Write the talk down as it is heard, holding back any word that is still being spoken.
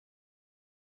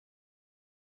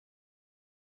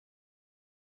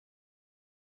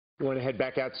We want to head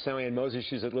back out to Sally Ann Moses.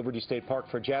 She's at Liberty State Park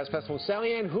for a jazz festival.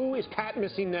 Sally Ann, who is Pat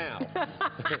missing now? I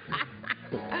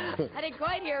didn't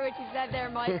quite hear what you said there,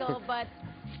 Michael, but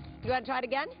you want to try it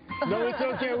again? No, it's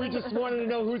okay. We just wanted to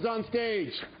know who's on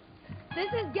stage. This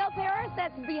is Gil Parris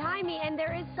that's behind me, and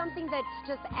there is something that's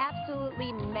just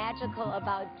absolutely magical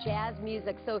about jazz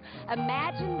music. So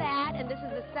imagine that, and this is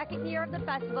the second year of the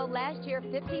festival. Last year,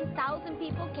 15,000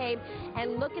 people came,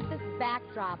 and look at this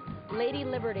backdrop, Lady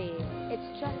Liberty.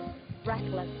 It's just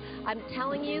breathless. I'm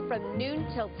telling you, from noon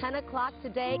till 10 o'clock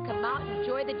today, come out and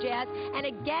enjoy the jazz. And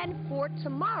again for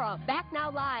tomorrow. Back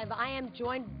now live, I am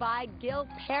joined by Gil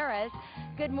Parris.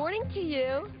 Good morning to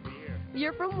you.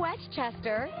 You're from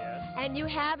Westchester, and you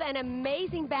have an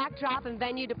amazing backdrop and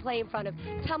venue to play in front of.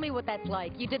 Tell me what that's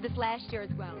like. You did this last year as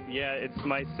well. Yeah, it's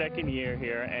my second year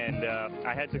here, and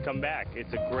I had to come back.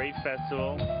 It's a great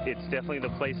festival. It's definitely the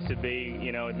place to be,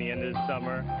 you know, at the end of the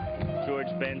summer. George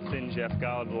Benson, Jeff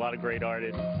Golub, a lot of great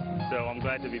artists. So I'm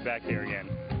glad to be back here again.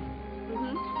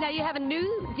 Now you have a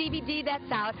new DVD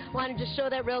that's out. Want to just show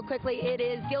that real quickly. It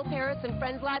is Gil Parris and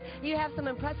Friends Live. You have some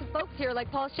impressive folks here like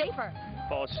Paul Schaefer.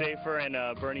 Paul Schaefer and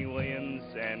Bernie Williams,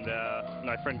 and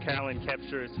my friend Carolyn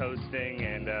Kepster is hosting,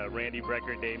 and Randy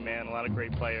Brecker, Dave Mann, a lot of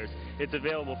great players. It's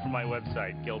available from my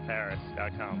website,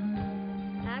 gilparris.com.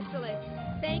 Excellent.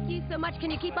 Thank you so much. Can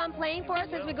you keep on playing for us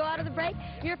as we go out of the break?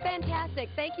 You're fantastic.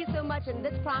 Thank you so much, and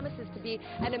this promises to be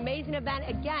an amazing event.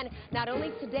 Again, not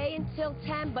only today until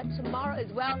 10, but tomorrow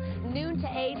as well, noon to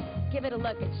 8. Give it a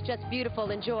look. It's just beautiful.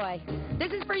 Enjoy.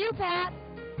 This is for you, Pat.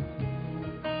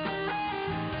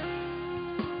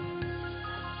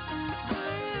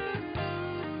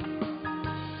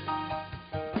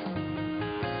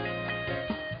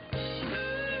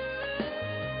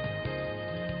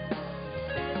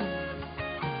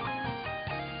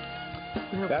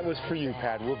 That was for you,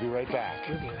 Pat. We'll be right back.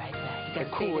 We'll be right back.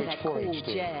 At Cool H4 cool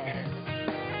jazz.